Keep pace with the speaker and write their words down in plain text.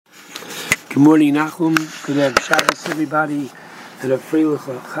Good morning, Nachum. Good to have Shabbos, everybody, and a Freilich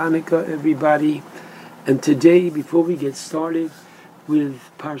Chanukah, everybody. And today, before we get started with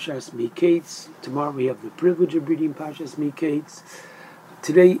Parshat Mikeitz, tomorrow we have the privilege of reading Parshat Mikeitz.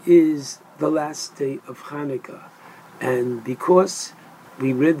 Today is the last day of Chanukah, and because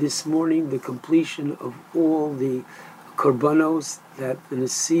we read this morning the completion of all the korbanos that the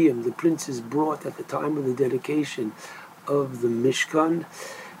Nesiim, the princes, brought at the time of the dedication of the Mishkan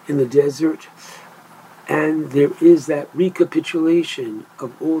in the desert, and there is that recapitulation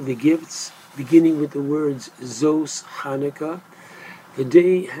of all the gifts, beginning with the words Zos Chanukah. The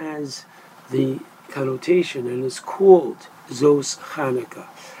day has the connotation and is called Zos Chanukah,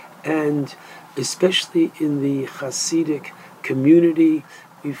 and especially in the Hasidic community,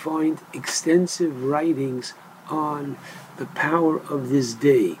 we find extensive writings on the power of this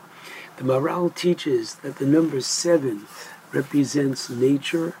day. The Maharal teaches that the number 7 represents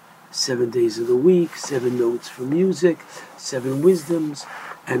nature, 7 days of the week, 7 notes for music, 7 wisdoms,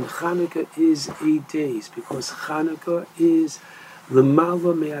 and Chanukah is 8 days, because Chanukah is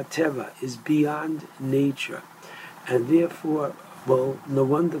L'mala me'ateva, is beyond nature. And therefore,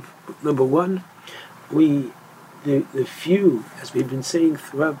 number one, the few, as we've been saying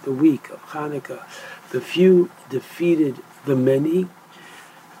throughout the week of Chanukah, the few defeated the many,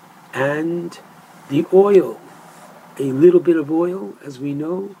 and the oil, a little bit of oil, as we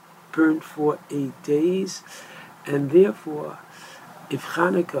know, burned for 8 days, and therefore, if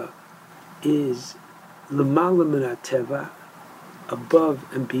Chanukah is l'mala min hateva, above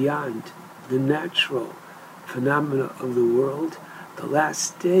and beyond the natural phenomena of the world, the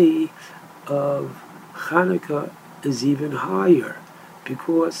last day of Chanukah is even higher,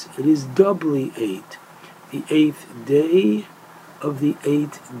 because it is doubly 8, the 8th day of the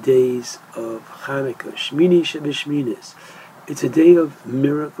 8 days of Chanukah, Shmini Shebeshminis. It's a day of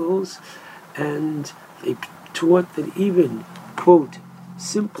miracles, and they taught that even, quote,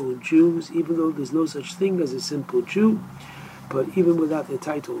 simple Jews, even though there's no such thing as a simple Jew, but even without the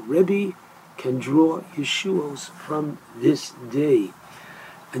title Rebbe, can draw Yeshuos from this day.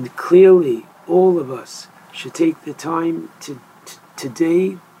 And clearly, all of us should take the time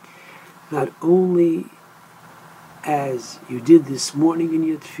today, not only as you did this morning in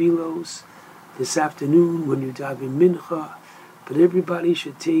your tefillos, this afternoon when you daven mincha, but everybody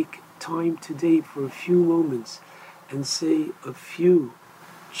should take time today for a few moments and say a few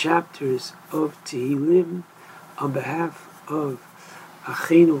chapters of Tehillim on behalf of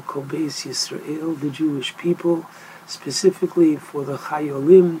Achenu Kol Beis Yisrael, the Jewish people, specifically for the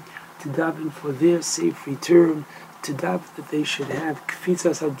Chayolim, to daven for their safe return, to daven that they should have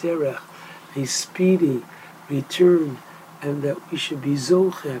Kfitzas HaDerech, a speedy return, and that we should be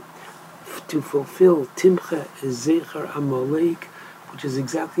Zoche to fulfill Timcha Ezecher Amalek, which is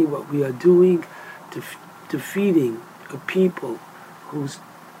exactly what we are doing, defeating a people whose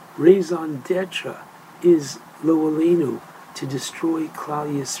raison d'etre is Lo Aleinu, to destroy Klal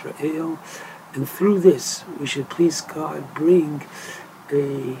Yisrael. And through this, we should please God bring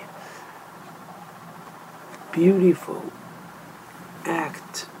a beautiful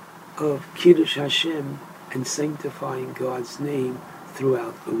act of Kiddush Hashem and sanctifying God's name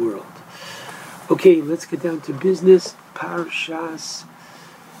throughout the world. Okay, let's get down to business. Parshat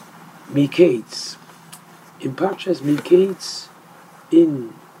Mikeitz. In Parshat Mikeitz,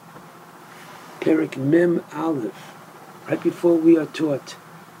 in Perek Mem Aleph, right before we are taught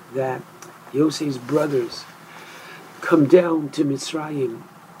that Yosef's brothers come down to Mitzrayim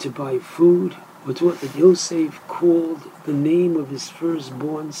to buy food, we're taught that Yosef called the name of his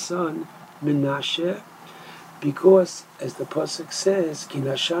firstborn son Menashe, because, as the pasuk says,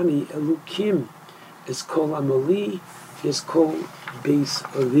 Kinashani Elukim is Kol Amali, is Kol Beis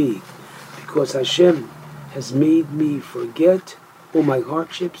Avi, because Hashem has made me forget all my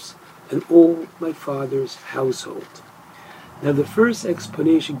hardships and all my father's household. Now, the first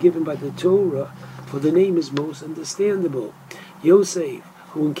explanation given by the Torah for the name is most understandable. Yosef,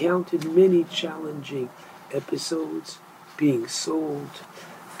 who encountered many challenging episodes, being sold,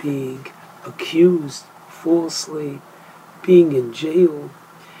 being accused falsely, being in jail,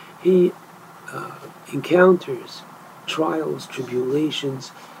 he encounters trials,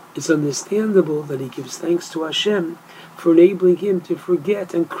 tribulations. It's understandable that he gives thanks to Hashem for enabling him to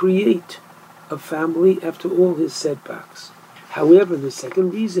forget and create a family after all his setbacks. However, the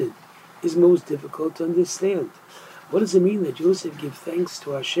second reason is most difficult to understand. What does it mean that Joseph gives thanks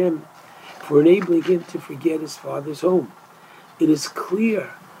to Hashem for enabling him to forget his father's home? It is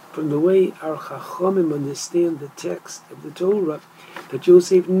clear from the way our Chachamim understand the text of the Torah that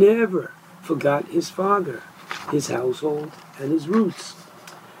Joseph never forgot his father, his household, and his roots.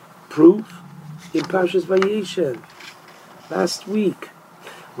 Proof in Parshas Vayeshev last week,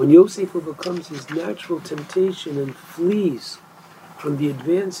 when Yosef overcomes his natural temptation and flees from the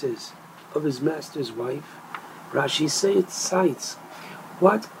advances of his master's wife. Rashi cites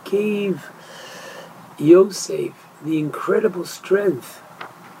what gave Yosef the incredible strength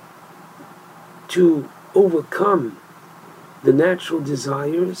to overcome the natural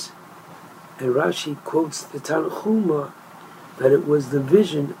desires, and Rashi quotes the Tanchuma that it was the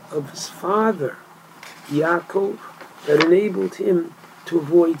vision of his father, Yaakov, that enabled him to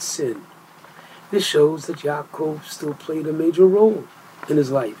avoid sin. This shows that Yaakov still played a major role in his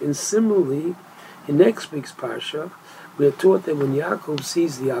life. And similarly, in next week's Parsha, we are taught that when Yaakov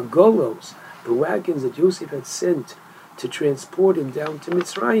sees the agolos, the wagons that Yosef had sent to transport him down to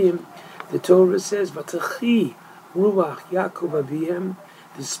Mitzrayim, the Torah says, "V'tachi ruach Yaakov avihem,"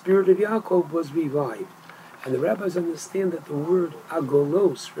 the spirit of Yaakov was revived. And the rabbis understand that the word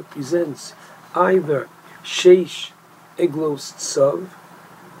agolos represents either sheish eglos tzav,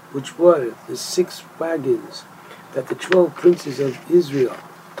 which were the 6 wagons that the 12 princes of Israel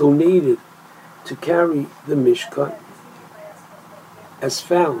donated to carry the Mishkan, as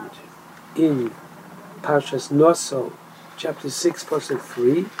found in Parshas Noso, chapter 6, pasuk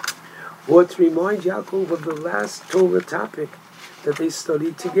 3, or to remind Yaakov of the last Torah topic that they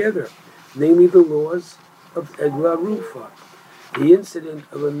studied together, namely the laws of Eglah Rufa, the incident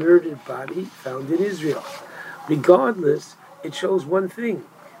of a murdered body found in Israel. Regardless, it shows one thing,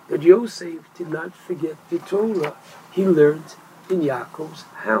 that Yosef did not forget the Torah he learned in Yaakov's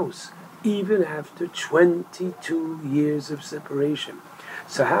house, even after 22 years of separation.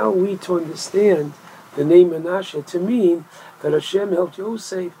 So how are we to understand the name Menashe to mean that Hashem helped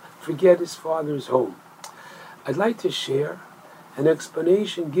Yosef forget his father's home? I'd like to share an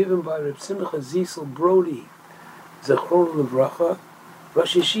explanation given by Reb Simcha Zisel Brody, Zechron Levracha,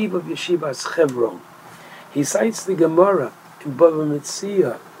 Rosh Yeshiva of Yeshivas Chevron. He cites the Gemara in Bava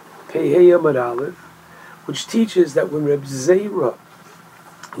Metzia, Pehei Amud Aleph, which teaches that when Reb Zera,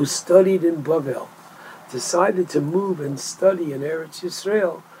 who studied in Bavel, decided to move and study in Eretz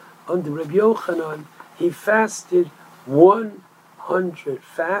Yisrael under Reb Yochanan, he fasted 100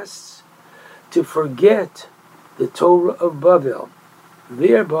 fasts to forget the Torah of Bavel,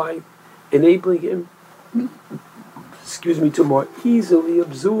 thereby enabling him, to more easily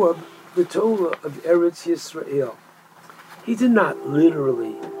absorb the Torah of Eretz Yisrael. He did not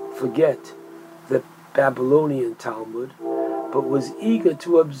literally forget the Babylonian Talmud, but was eager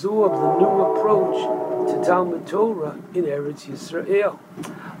to absorb the new approach to Talmud Torah in Eretz Yisrael.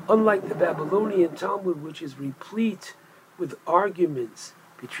 Unlike the Babylonian Talmud, which is replete with arguments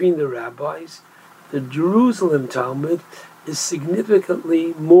between the rabbis, the Jerusalem Talmud is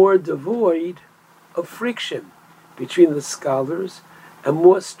significantly more devoid of friction between the scholars and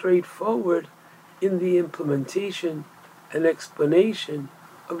more straightforward in the implementation and explanation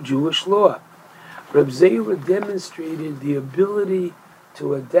of Jewish law. Reb Zera demonstrated the ability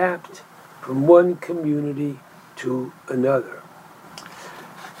to adapt from one community to another.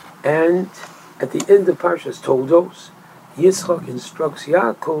 And at the end of Parshas Toldos, Yitzchak instructs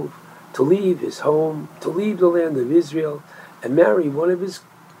Yaakov to leave his home, to leave the land of Israel, and marry one of his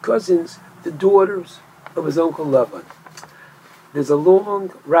cousins, the daughters of his uncle Lavan. There's a long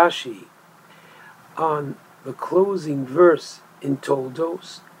Rashi on the closing verse in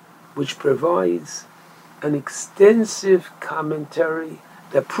Toldos, which provides an extensive commentary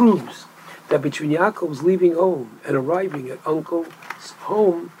that proves that between Yaakov's leaving home and arriving at uncle's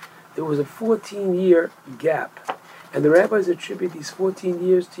home, there was a 14-year gap. And the rabbis attribute these 14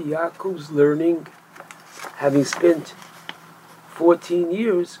 years to Yaakov's learning, having spent 14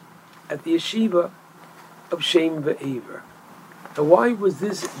 years at the yeshiva of Shem Ve'aver. Now, why was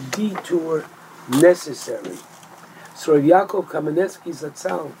this detour necessary? So Rav Yaakov Kamenetsky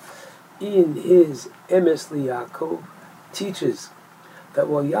Zatzal, in his Emes Yaakov, teaches that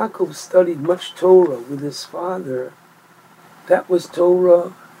while Yaakov studied much Torah with his father, that was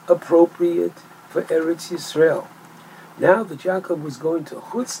Torah appropriate for Eretz Yisrael. Now that Yaakov was going to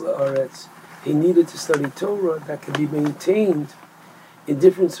Chutz La'aretz, he needed to study Torah that could be maintained in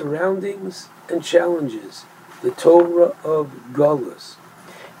different surroundings and challenges, the Torah of Galus.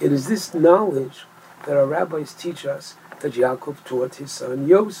 It is this knowledge that our rabbis teach us that Yaakov taught his son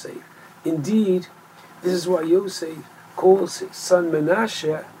Yosef. Indeed, this is why Yosef calls his son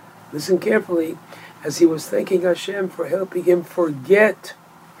Menashe, listen carefully, as he was thanking Hashem for helping him forget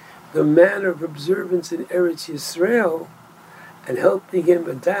the manner of observance in Eretz Yisrael and helping him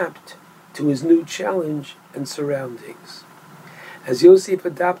adapt to his new challenge and surroundings. As Yosef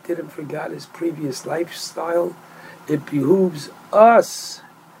adopted and forgot his previous lifestyle, it behooves us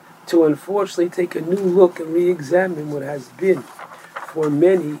to unfortunately take a new look and re-examine what has been, for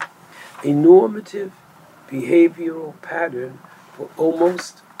many, a normative behavioral pattern for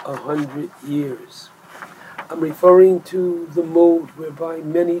almost 100 years. I'm referring to the mode whereby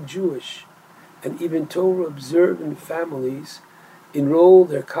many Jewish and even Torah-observant families enroll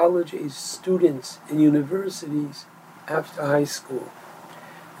their college-age students in universities after high school.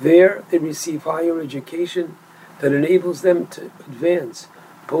 There, they receive higher education that enables them to advance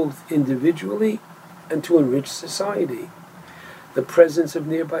both individually and to enrich society. The presence of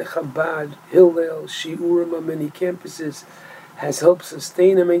nearby Chabad, Hillel, Shiurim on many campuses has helped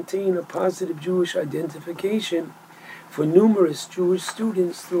sustain and maintain a positive Jewish identification for numerous Jewish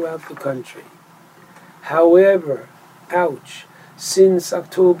students throughout the country. However, since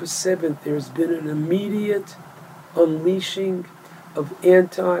October 7th, there has been an immediate unleashing of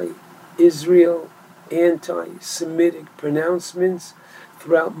anti-Israel, anti-Semitic pronouncements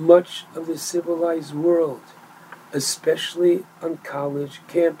throughout much of the civilized world, especially on college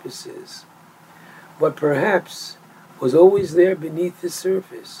campuses. What perhaps was always there beneath the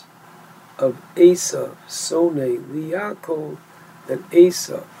surface of Esav, Sonei, Liyaakov, that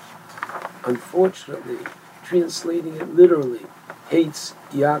Esav, unfortunately, translating it literally, hates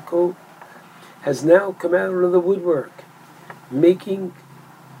Yaakov, has now come out of the woodwork, making,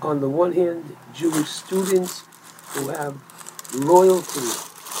 on the one hand, Jewish students who have loyalty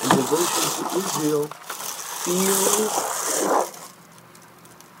and devotion to Israel feel,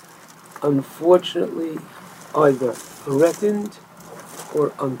 unfortunately, either threatened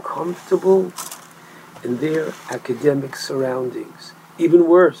or uncomfortable in their academic surroundings. Even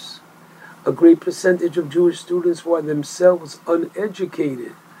worse, a great percentage of Jewish students who are themselves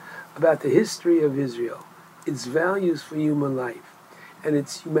uneducated about the history of Israel, its values for human life, and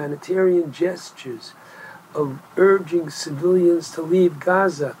its humanitarian gestures of urging civilians to leave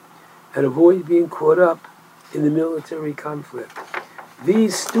Gaza and avoid being caught up in the military conflict.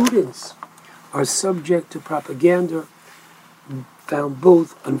 These students are subject to propaganda found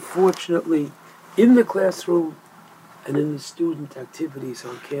both, unfortunately, in the classroom and in the student activities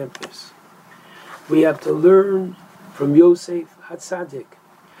on campus. We have to learn from Yosef HaTzadik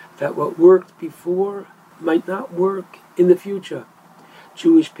that what worked before might not work in the future.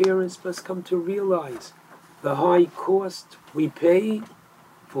 Jewish parents must come to realize the high cost we pay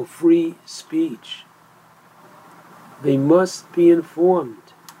for free speech. They must be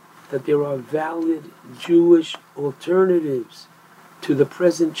informed that there are valid Jewish alternatives to the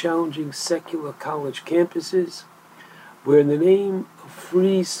present challenging secular college campuses, where in the name of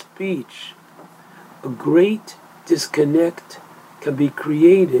free speech, a great disconnect can be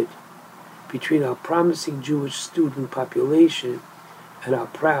created between our promising Jewish student population and our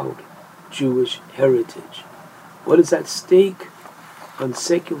proud Jewish heritage. What is at stake on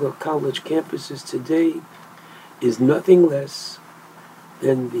secular college campuses today is nothing less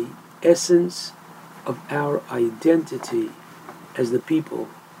than the essence of our identity as the people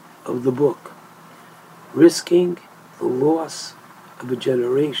of the book, risking the loss of a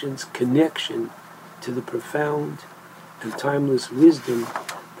generation's connection to the profound and timeless wisdom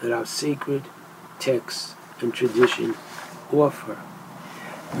that our sacred texts and tradition offer.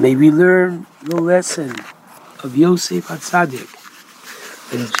 May we learn the lesson of Yosef HaTzadik,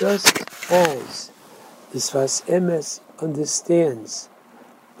 and just as the Sfas Emes understands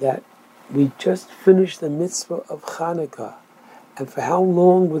that we just finished the mitzvah of Chanukah, and for how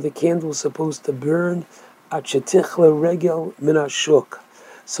long were the candles supposed to burn? Ad shetichla regel min hashuk.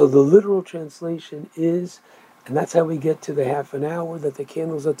 So the literal translation is, and that's how we get to the half an hour that the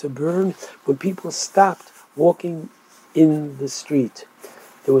candles are to burn, when people stopped walking in the street.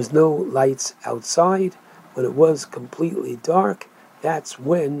 There was no lights outside. When it was completely dark, that's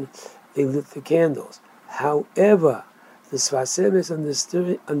when they lit the candles. However, the Sfas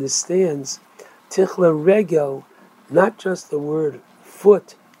Emes understands tichla regel, not just the word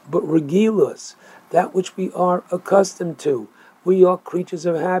foot, but regilus, that which we are accustomed to. We are creatures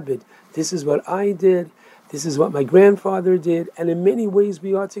of habit. This is what I did. This is what my grandfather did. And in many ways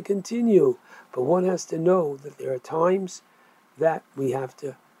we are to continue. But one has to know that there are times that we have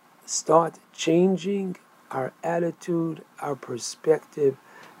to start changing our attitude, our perspective.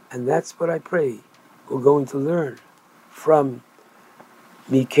 And that's what I pray we're going to learn from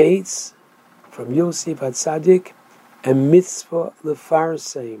Mikeitz, from Yosef HaTzadik, and mitzvah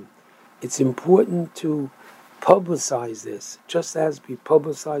lefarseim. It's important to publicize this, just as we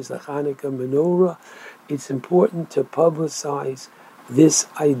publicize the Chanukah menorah. It's important to publicize this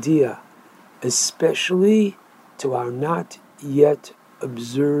idea, especially to our not yet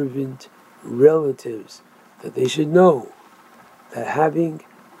observant relatives, that they should know that having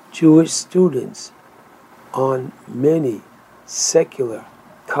Jewish students on many secular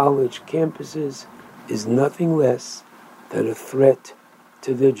college campuses is nothing less than a threat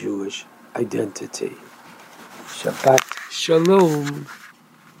to their Jewish identity. Shabbat Shalom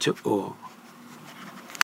to all.